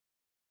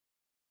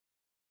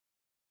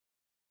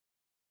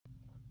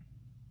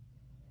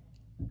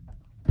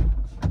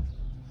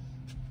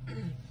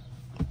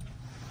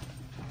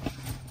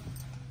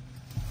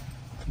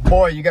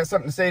Boy, you got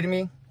something to say to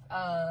me?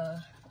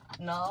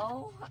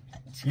 No.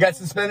 You got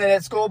suspended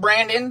at school,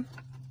 Brandon?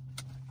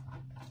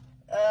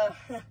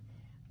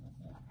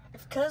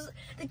 Because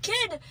the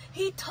kid,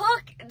 he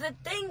took the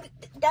thing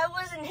that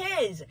wasn't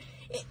his.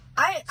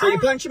 So you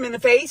punch him in the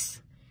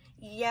face?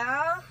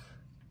 Yeah.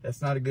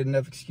 That's not a good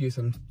enough excuse.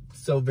 I'm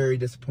so very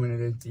disappointed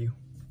in you.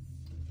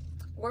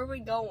 Where are we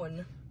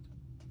going?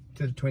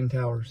 To the Twin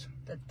Towers.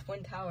 The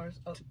Twin Towers.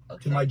 Oh,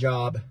 okay. To my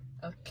job.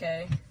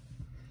 Okay.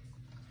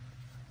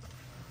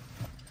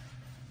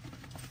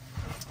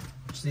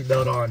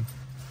 Seatbelt on.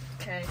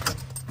 Okay.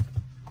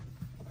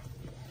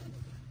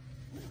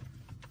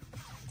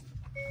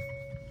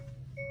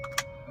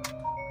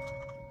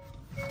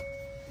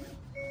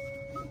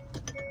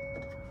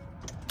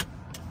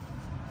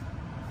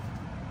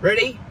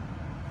 Ready?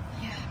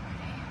 Yeah,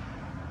 ready.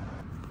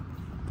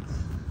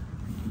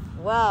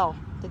 Wow,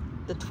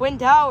 the Twin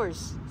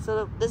Towers.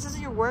 So this is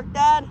your work,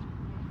 Dad?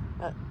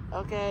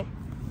 Okay.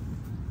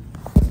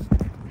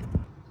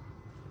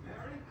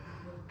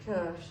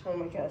 Gosh, oh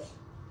my gosh.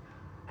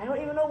 I don't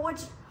even know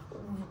which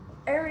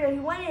area he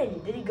went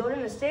in. Did he go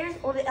down the stairs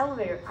or the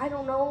elevator? I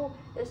don't know.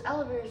 This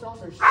elevator is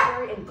also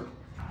scary and...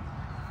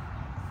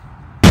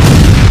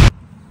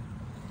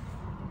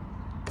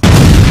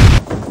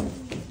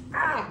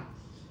 Ah!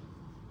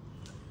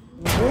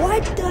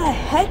 What the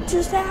heck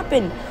just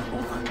happened?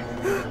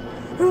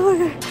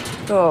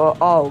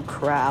 Oh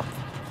crap.